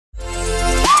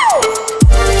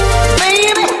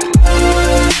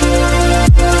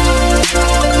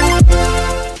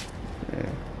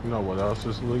else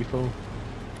is lethal.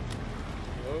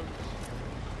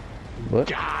 What?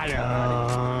 Got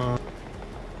him!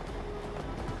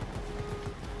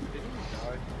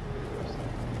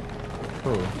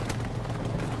 Who?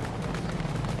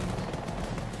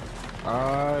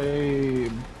 I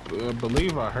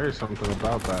believe I heard something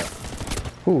about that.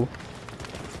 Who?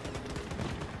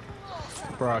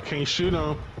 Bro, I can't shoot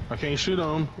him. I can't shoot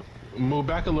him. Move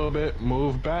back a little bit.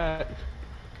 Move back.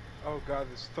 Oh god,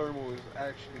 this thermal is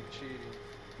actually cheating.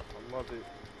 I love it.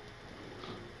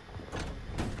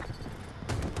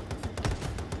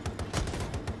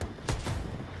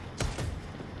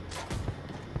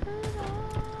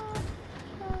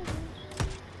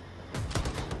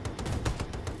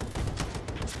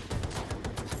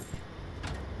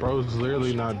 Bro's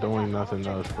literally not doing nothing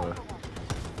else, but.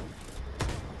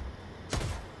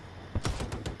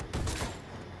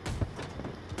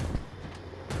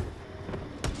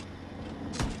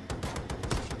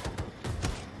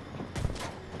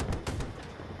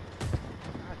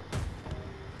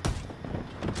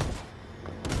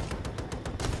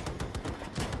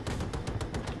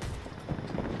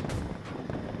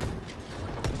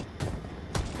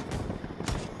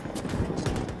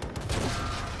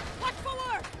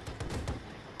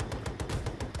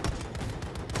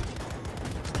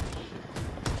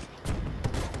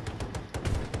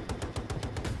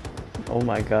 Oh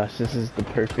my gosh, this is the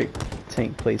perfect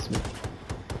tank placement.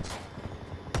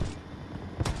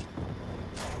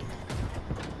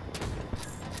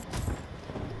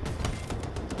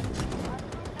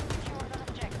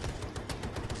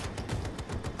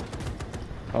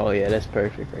 Oh yeah, that's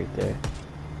perfect right there.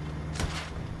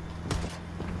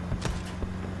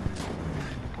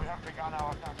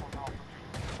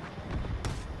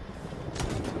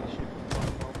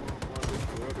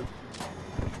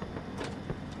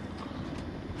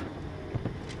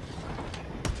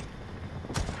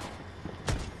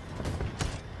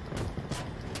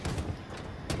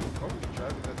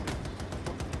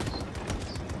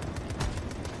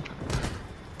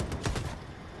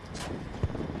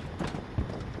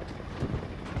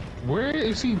 Where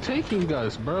is he taking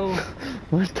us, bro?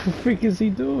 What the freak is he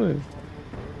doing?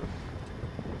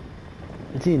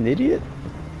 Is he an idiot?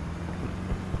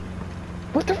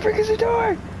 What the freak is he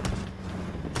doing?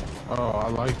 Oh, I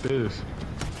like this.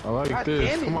 I like God this.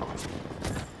 damn it. Come on.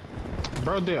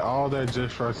 Bro did all that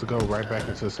just for us to go right back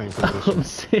into the same I'm position.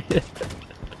 serious.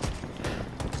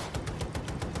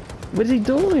 What is he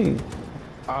doing?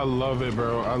 I love it,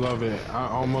 bro. I love it. I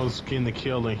almost getting the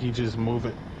kill and he just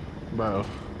moving. Bro.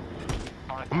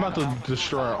 I'm about to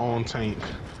destroy our own tank.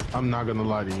 I'm not gonna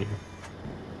lie to you.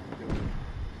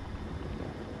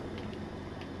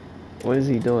 What is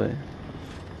he doing?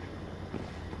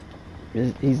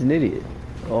 He's an idiot.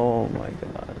 Oh my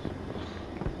gosh.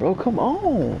 Bro, come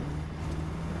on.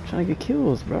 I'm trying to get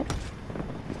kills, bro.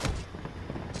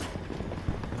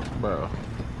 Bro.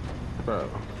 Bro.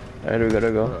 Alright, we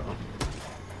gotta go. Bro.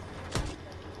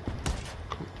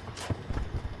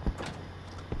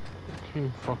 I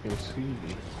can't fucking see.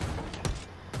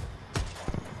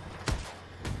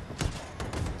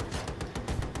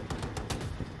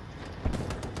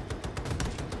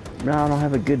 Now I don't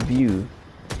have a good view.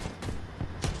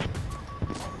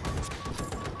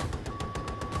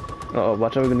 Uh oh,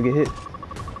 watch out, we're gonna get hit.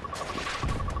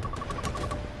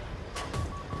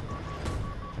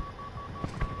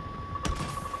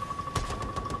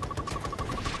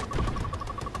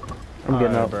 I'm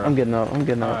getting out, bro. I'm getting out, I'm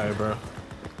getting out. Alright, bro.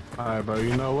 Alright, bro.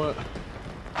 You know what?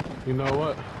 You know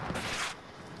what?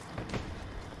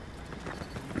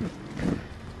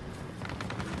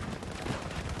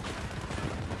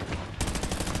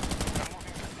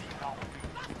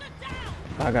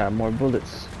 I got more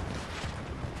bullets.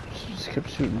 Just kept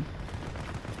shooting.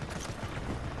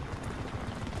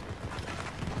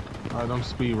 Alright, I'm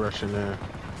speed rushing there.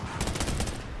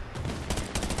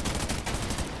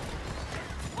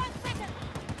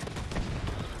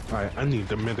 Alright, I need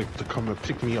the medic to come and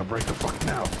pick me up right the fuck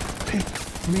now. Pick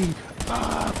me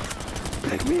up!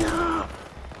 Pick me up!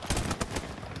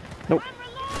 Nope.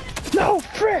 No,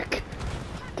 frick!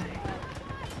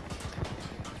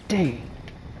 Dang.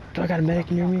 Do I got a medic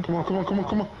near me? Come on, come on, come on,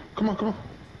 come on, come on, come on.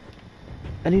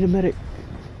 I need a medic.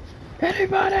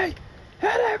 Anybody!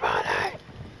 Anybody!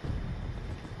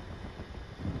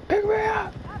 Pick me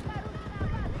up!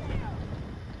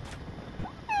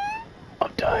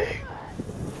 I'm dying.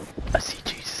 I see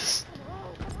Jesus.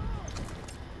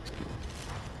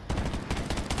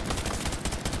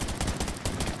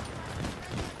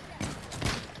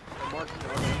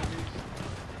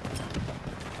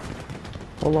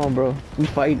 Hold on, bro. We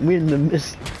fight. We're in the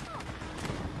midst.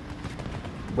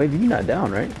 Wait, you're not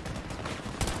down, right?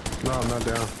 No, I'm not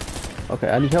down. Okay,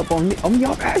 I need help on me. On me,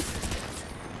 okay.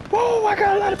 Whoa, I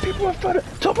got a lot of people in front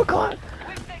of 12 o'clock.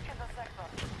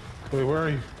 Wait, where are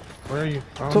you? Where are you?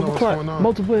 I don't 12 know what's o'clock. going on.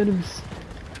 Multiple enemies.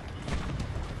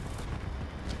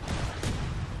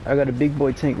 I got a big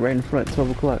boy tank right in front.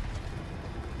 12 o'clock.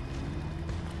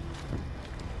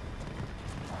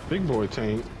 Big boy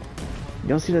tank. You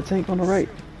don't see that tank on the right?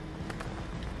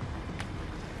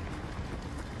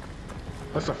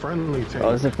 That's a friendly tank.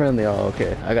 Oh, it's a friendly. Oh,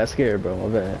 okay. I got scared, bro.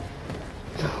 My bad.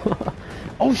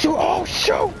 Oh, shoot! Oh,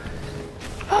 shoot!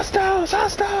 Hostiles!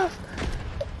 Hostiles!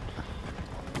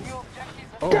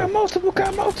 Oh, Got multiple!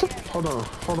 Got multiple! hold on,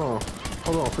 hold on,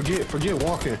 hold on. Forget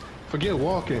walking. Forget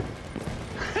walking.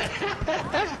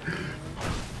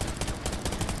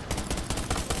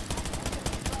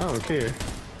 I don't care.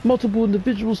 Multiple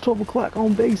individuals. 12 o'clock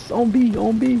on base. On B.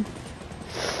 On B.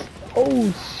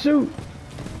 Oh, shoot!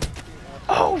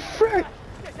 Oh, frick!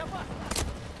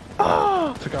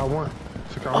 Ah! Took out one.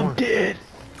 Took out I'm one. dead!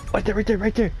 Right there, right there,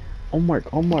 right there! On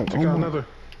mark, on mark, Took on out mark. another.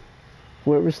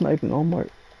 Whoever's sniping, on mark.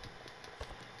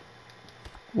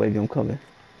 Wavy, I'm coming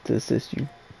to assist you.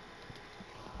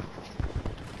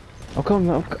 I'm coming,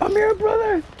 I'm here,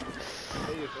 brother!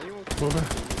 Hey, if anyone Move it.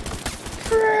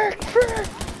 Frick, frick!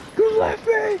 You left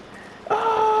me!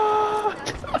 Ah!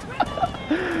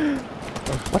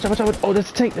 Watch out, watch out! Oh,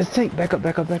 that's a tank, that's a tank! Back up,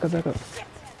 back up, back up, back up!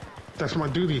 That's my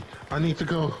duty. I need to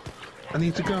go. I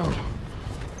need to go.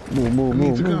 Move, move, I need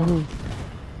move, to move, go. move.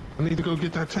 I need to go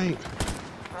get that tank.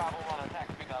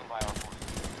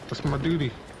 That's my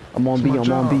duty. I'm on It's B, my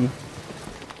I'm on B. job.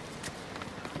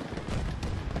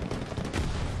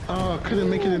 Oh, I couldn't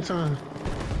make it in time.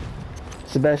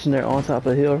 Sebastian, they're on top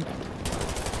of the hill. I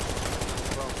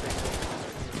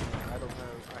don't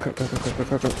have. Kirk, Kirk, Kirk, Kirk,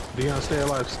 Kirk, Kirk. Dion, stay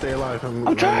alive. Stay alive.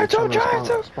 I'm trying to, I'm trying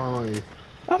to. Spawn on you.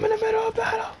 I'm in the middle of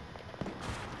battle.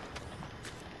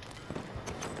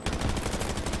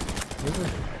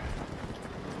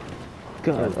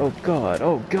 God, oh God,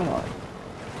 oh God.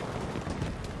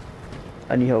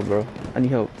 I need help, bro. I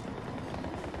need help.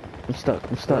 I'm stuck,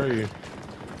 I'm stuck. Where are you?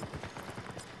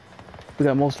 We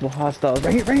got multiple hostiles.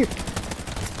 Right here, right here.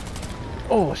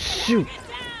 Oh, shoot.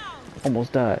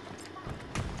 Almost died.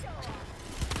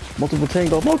 Multiple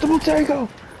tango, multiple tango.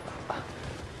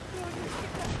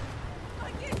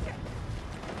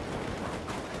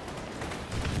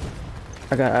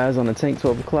 I got eyes on the tank,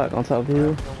 12 o'clock on top of the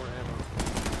hill. No more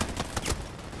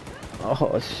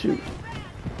ammo. Oh, shoot.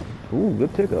 Ooh,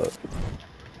 good pickup.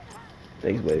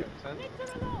 Thanks, babe. Send.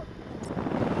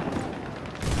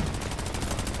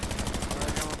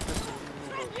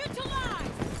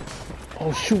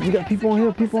 Oh, shoot, we got people on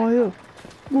here, people on here.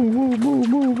 Move, move, move,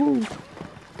 move, move.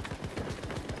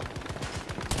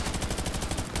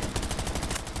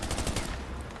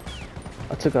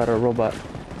 I took out a robot.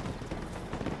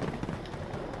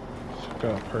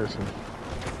 Got a person.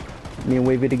 Me and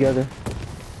Wavy together.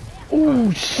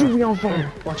 Ooh, shoot, we on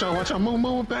fire. Watch out, watch out. Move,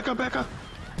 move. Back up, back up.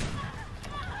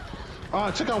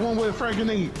 Ah, check out one with a frag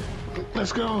grenade.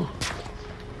 Let's go.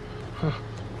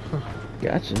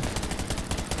 Gotcha.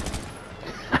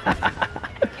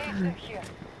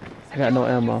 I got no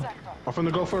ammo. I'm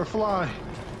finna go for a fly.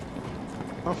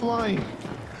 I'm flying.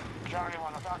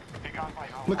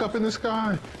 Look up in the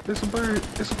sky. It's a bird.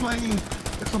 It's a plane.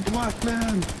 It's a black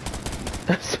man.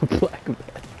 That's a black man.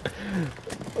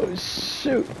 Oh,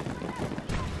 shoot.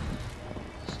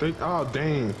 Stay. Oh,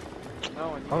 dang.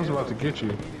 No, I was about to get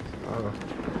you.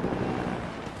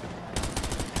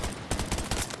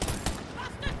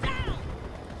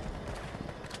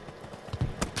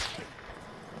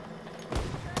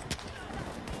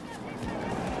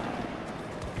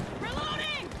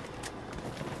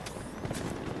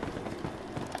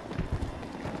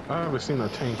 I haven't seen a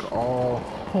tank all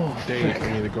day for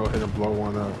me to go ahead and blow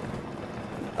one up.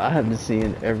 I haven't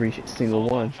seen every single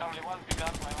one.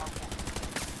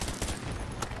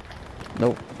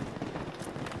 Nope.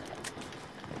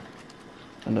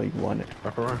 I know you want it.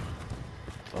 Up around.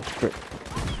 Oh, frick.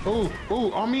 Oh,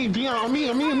 oh, on me, Dion, on me,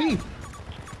 on me, on me.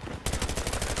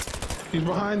 He's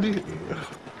behind the.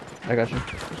 I got you.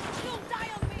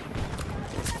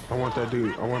 I want that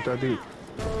dude. I want that dude.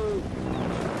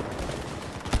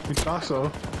 You thought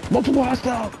so. Multiple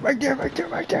hostiles! Right there, right there,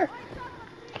 right there!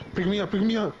 Pick me up, pick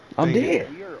me up. I'm Dang it.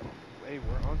 dead! We are. Hey,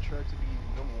 we're on track to be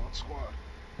 #1 squad.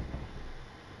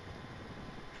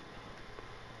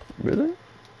 Really?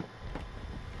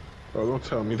 Oh, don't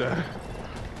tell me that.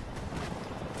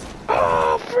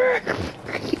 Oh, frick!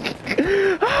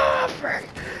 Oh, frick!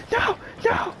 No,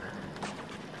 no!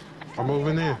 I'm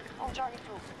moving in.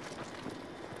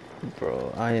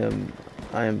 Bro, I am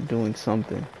doing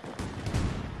something.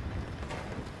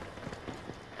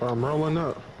 Bro, I'm rolling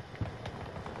up.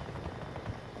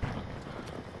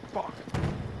 Fuck.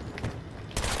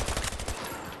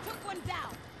 Took one down.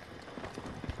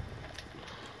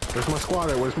 Where's my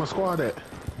squad at? Where's my squad at?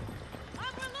 I'm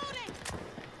reloading.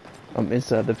 I'm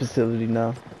inside the facility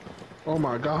now. Oh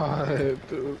my god.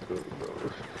 Dude.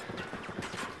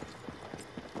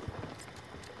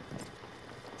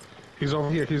 He's over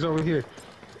here. He's over here.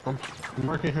 I'm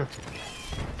marking him.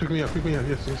 Pick me up. Pick me up.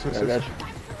 Yes, yes, yes. I got yes. you.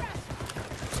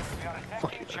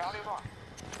 Fuck you.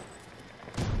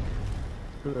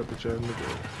 Put that bitch out,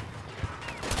 nigga.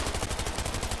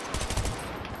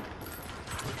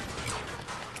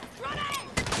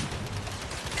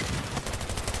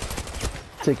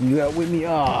 Taking you out with me.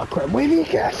 Oh crap! Wait, you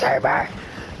can't save me.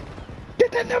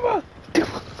 Get that number.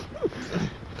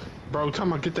 Bro,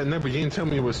 time I get that number, you didn't tell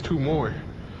me it was 2 more.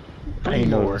 I 3 ain't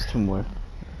know it more. was 2 more.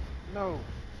 No.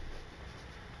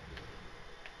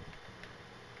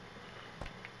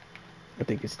 I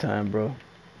think it's time, bro,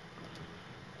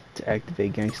 to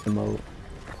activate gangster mode.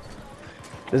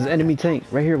 There's an enemy tank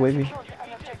right here, Wavy. Tank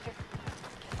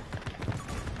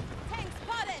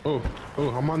spotted. Oh, oh,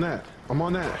 I'm on that. I'm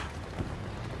on that.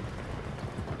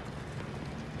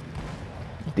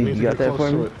 Did Need you to got get that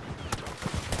close for to me? it.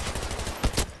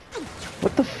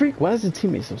 What the freak? Why is the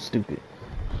teammate so stupid?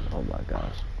 Oh my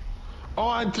gosh. Oh,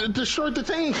 I destroyed the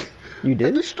tank. You I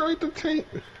did? destroyed the tank.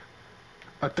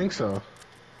 I think so. What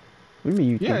do you mean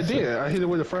you Yeah, I think so? did. I hit it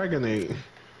with a frag grenade.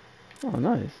 Oh,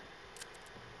 nice.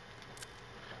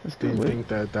 That's good. Didn't Wait,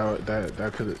 think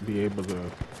that could be able to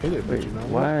hit it, but wait, you know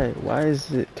what? why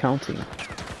is it counting?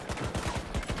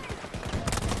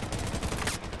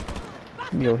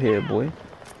 Give me your head, boy.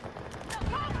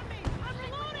 Cover me. I'm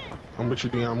reloading. I'm with you,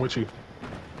 Dion. I'm with you.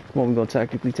 Come on, we're gonna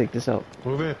tactically take this out.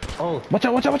 Move in. Oh. Watch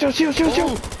out, watch out, watch out! Shield, shield,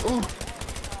 shield! Oh.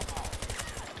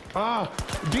 Ah,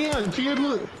 Dion, he had a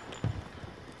little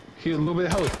bit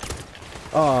of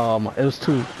health. Oh my, it was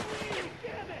 2.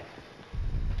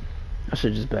 I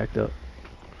should just backed up.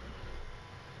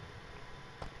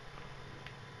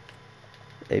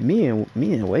 Hey, me and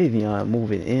Wavion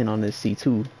moving in on this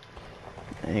C2.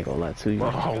 I ain't gonna lie to you. Bro,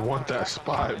 I want that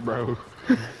spot, bro.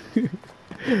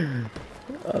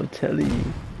 I'm telling you.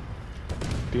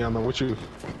 Dion, I'm with you.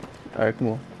 Alright, come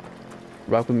on.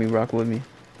 Rock with me, rock with me.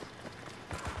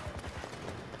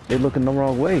 They looking the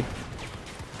wrong way.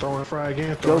 Throwing frag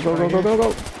again. Go, Throwing go, go, frag go, in.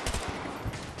 go, go.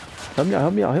 Help me out,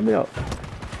 help me out, help me out.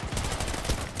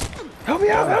 Help me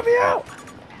out, help me out!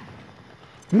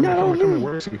 You're not on Come me.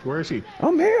 Where is he? Where is he?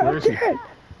 I'm here, Where I'm is he? dead.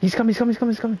 He's coming, he's coming, he's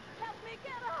coming, he's coming. Help me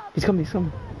get up. He's coming, he's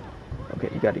coming. Okay,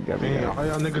 you got it, you got it, you Man, got it. all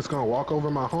y'all niggas gonna walk over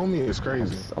my homie is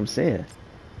crazy. I'm saying.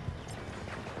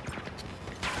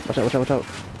 Watch out, watch out, watch out.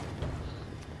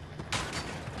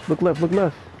 Look left, look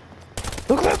left.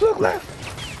 Look left, look left!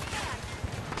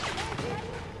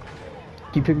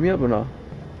 Can you pick me up or no?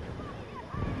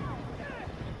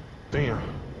 Damn.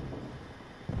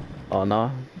 Oh,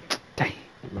 no. Dang.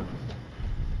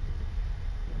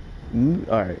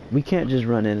 Alright, we can't just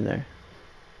run in there.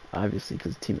 Obviously,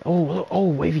 because team. Oh,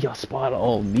 Wavy, y'all spot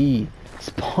on me.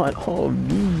 Spot on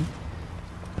me.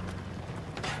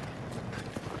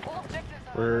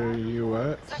 Where are you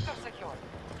at?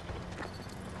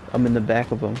 I'm in the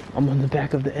back of him. I'm on the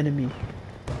back of the enemy.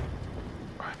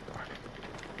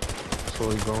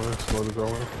 Slowly going, slowly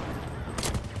going.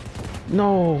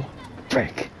 No!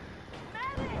 Frick!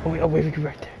 Oh, wait, Wavy, you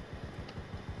right there.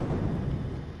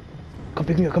 Come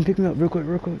pick me up, real quick,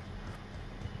 real quick.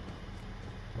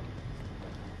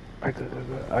 Alright, good.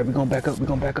 Alright, we're going back up,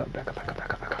 back up.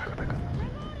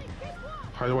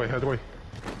 Hide away, hide away.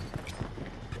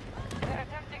 They're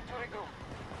attempting to regroup.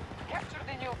 Capture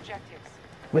the new objectives.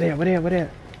 Where they at?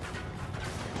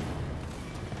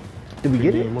 Did we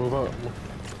get You it? Move up.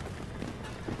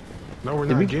 No, we're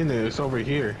Did not we- getting it. It's over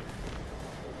here.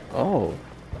 Oh.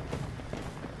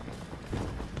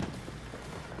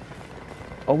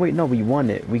 Oh wait, no, we won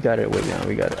it. We got it. Wait, now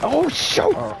we got it. Oh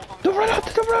shoot! Oh. Don't run out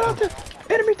there!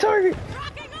 Enemy target!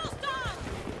 Rocking all stars.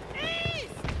 Ease.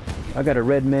 I got a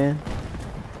red man.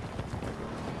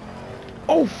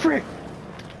 Oh frick!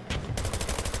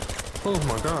 Oh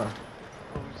my god.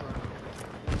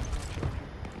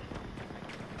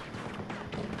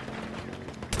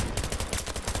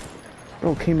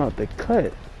 Bro, came out the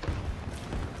cut.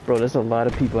 Bro, there's a lot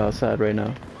of people outside right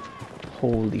now.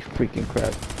 Holy freaking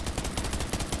crap.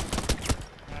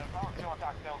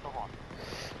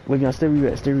 Wait, now stay where you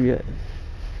at.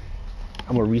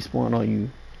 I'm gonna respawn on you.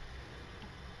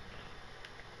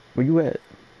 Where you at?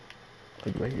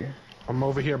 Like right here. I'm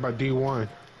over here by D1.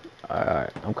 Alright,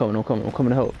 I'm coming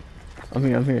to help. I'm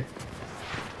here.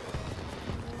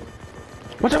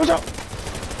 Watch out!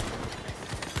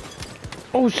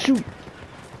 Oh shoot!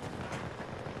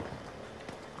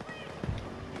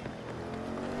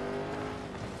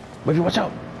 Wavy, watch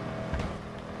out!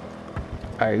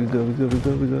 Alright, we good, we good, we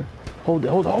good, we good. Hold it,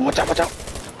 hold on. Oh, watch out, watch out!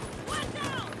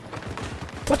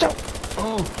 Watch out!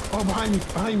 Oh, behind me,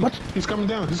 behind me. What? He's coming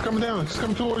down, he's coming down, he's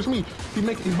coming towards me.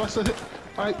 He's busted hit.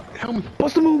 Alright, help me.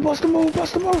 Bust the move, bust the move,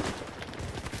 bust the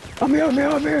move! I'm here, I'm here,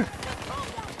 I'm here!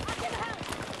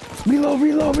 Reload,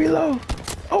 reload, reload!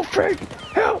 Oh frick!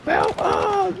 Help, help!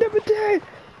 Oh, never dead!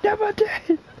 Never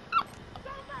dead!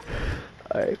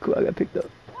 Alright, cool, I got picked up.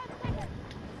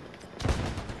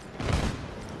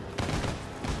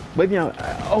 Wait me out.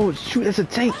 Oh shoot, that's a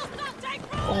tank!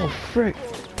 Oh frick!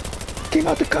 Came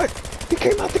out the cut! He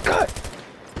came out the cut!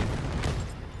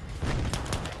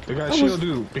 They got a shield,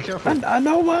 dude. Be careful. I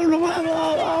know,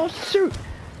 oh shoot!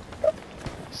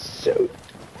 Shoot!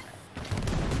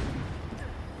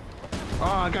 Oh,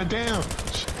 I got down.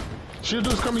 Shield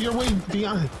dude's coming your way,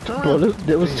 Dion. Turn Bro, around.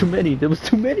 there was too many. There was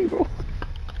too many, bro.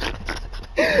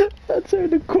 I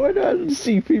turned the corner, I didn't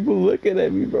see people looking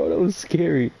at me, bro. That was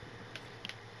scary.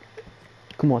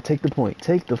 Come on, take the point.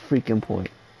 Take the freaking point.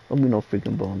 Don't be no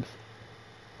freaking bombs.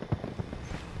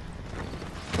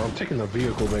 Bro, I'm taking the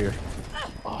vehicle there.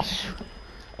 Oh, shoot.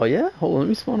 Oh, yeah? Hold on, let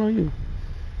me spawn on you.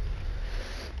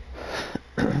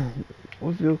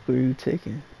 What vehicle are you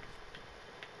taking?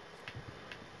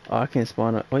 Oh, I can't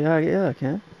spawn on. Oh, yeah, I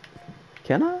can.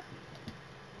 Can I?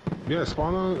 Yeah,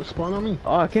 spawn on me.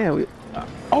 Oh, I can.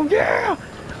 Oh, yeah!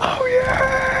 Oh,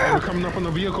 yeah! We're coming up on the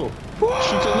vehicle. Whoa!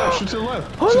 Shoot to the left, shoot to the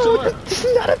left. Hold Shoot to the on, left. this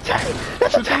is not a tank!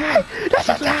 That's a Shoot to the tank! left. That's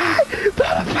a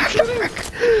Shoot to the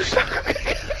tank!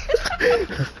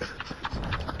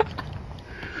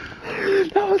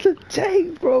 That was a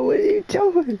tank, bro. What are you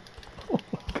doing?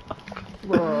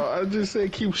 Bro, I just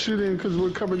said keep shooting because we're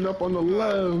coming up on the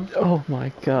left. Oh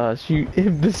my gosh, you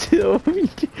imbecile.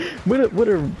 What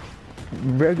are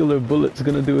regular bullets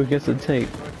gonna do against a tank?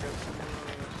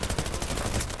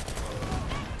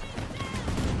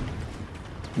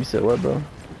 You said what, bro?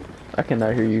 I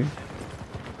cannot hear you.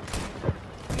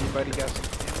 Anybody got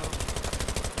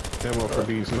some Ammo for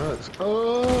these nuts.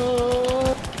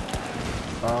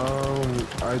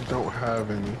 I don't have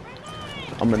any.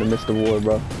 I'm gonna miss the war,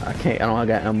 bro. I don't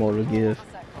got ammo to give.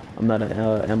 I'm not an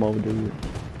ammo dude.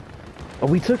 Oh,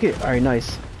 we took it. Alright,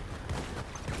 nice.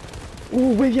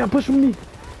 Ooh, wait, yeah, push me.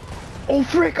 Oh,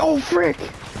 frick. Oh, frick.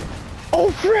 Oh,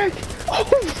 frick. Oh,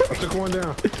 frick. I took one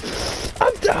down.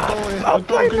 I'm down. I'm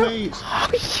throwing playing grenades. Oh,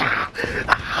 shit.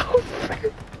 Oh,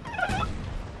 frick.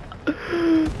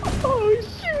 Oh,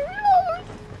 shoot.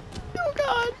 Oh,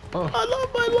 God. Oh. I love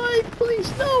my life.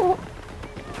 Please, no.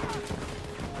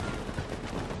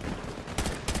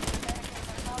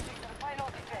 Final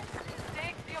defense.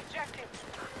 Take the objective.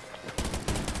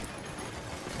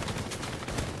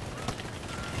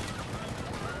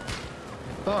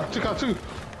 Oh, took out two.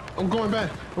 I'm going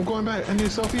back. I'm going back. I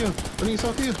need Sophia. I need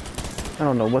Sophia. I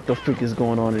don't know what the freak is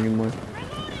going on anymore.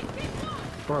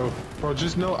 Bro,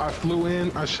 just know I flew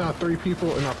in, I shot 3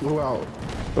 people, and I flew out.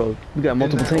 Bro, we got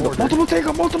multiple that tanks. order. Multiple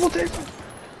tanks.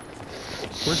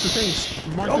 Where's the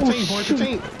tank? Mark Oh, the tank, mark the shoot.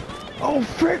 tank. Oh,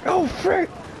 frick. Oh, frick.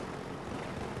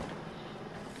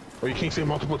 Or you can't say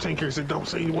multiple tankers and don't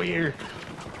say where.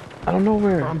 I don't know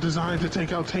where. I'm designed to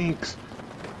take out tanks.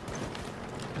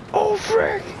 Oh,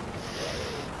 frick.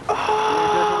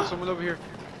 Ah. someone over here?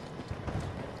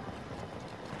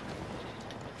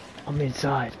 I'm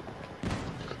inside.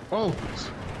 Oh,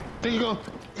 there you go.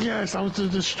 Yes, I was the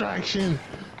distraction.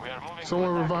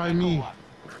 Someone revive me.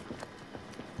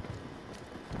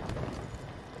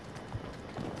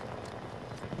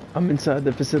 I'm inside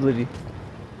the facility.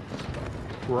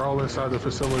 We're all inside the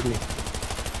facility.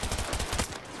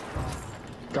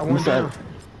 Got one Inside. down.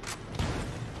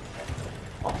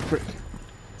 Oh, frick.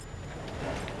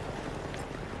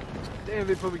 Damn,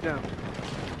 they put me down.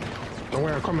 Don't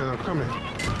worry, I'm coming, I'm coming.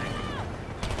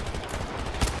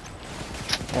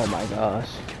 Oh, my gosh.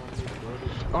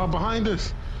 Oh, behind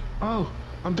us. Oh,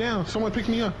 I'm down. Someone pick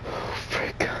me up. Oh,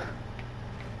 frick.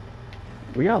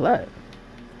 Where y'all at?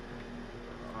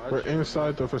 We're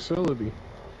inside the facility.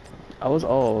 I was,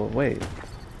 oh, wait.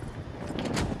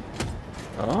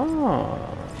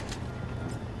 Oh.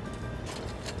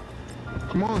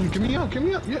 Come on, get me up, get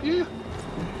me up. Yeah.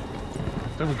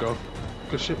 There we go.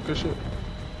 Good shit, good shit.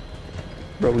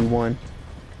 Bro, we won.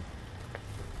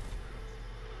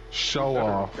 Show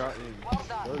off. Well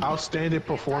done. Outstanding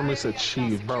performance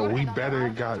achieved, bro. We better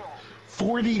got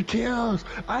 40 kills.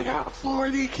 I got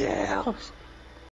 40 kills.